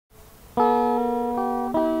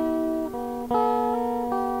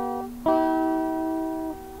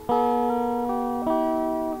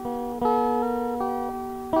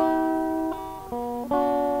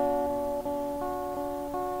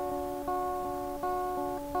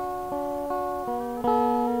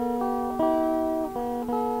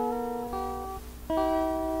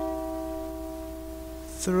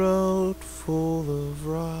Throat full of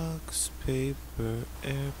rocks, paper,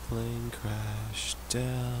 airplane crashed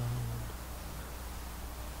down.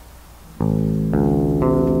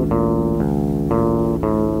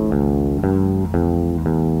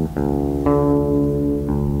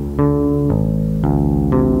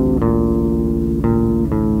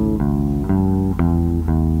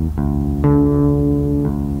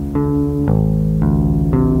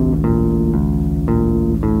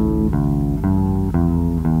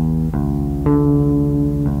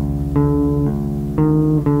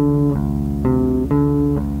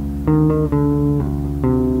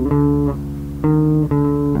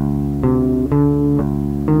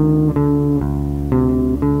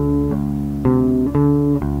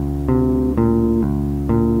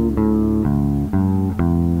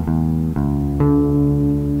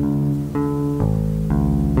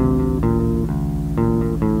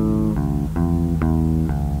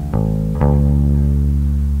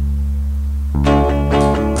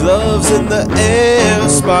 Gloves in the air,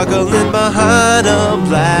 sparkling behind a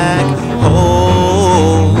black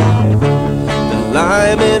hole. The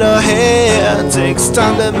lime in her hair takes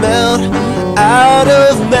time to melt out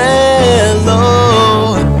of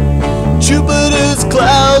mellow. Jupiter's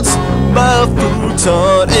clouds, my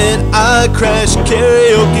futon, and I crash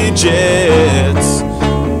karaoke jets.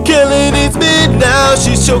 Kelly needs me now,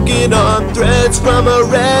 she's choking on threads from a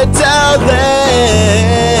red towelette.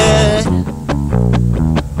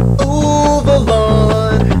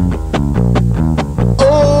 Ovalon,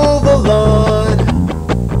 Ovalon,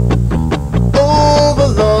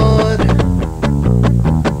 Ovalon,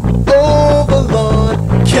 Ovalon.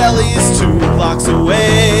 Kelly's 2 blocks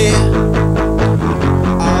away.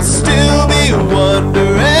 I'll still be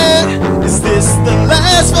wondering, is this the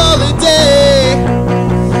last holiday?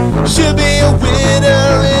 She'll be a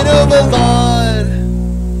winner in Ovalon.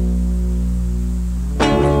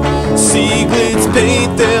 Seaglets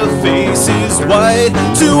paint their faces white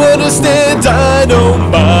to understand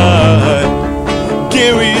dynamite.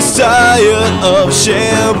 Gary's tired of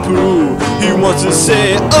shampoo, he wants to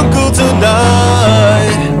say uncle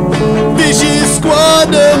tonight. Fishes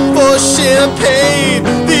squander for champagne,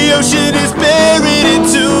 the ocean is buried in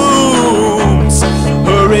tombs.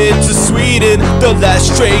 Hurry to Sweden, the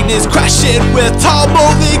last train is crashing with Tom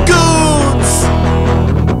Goons.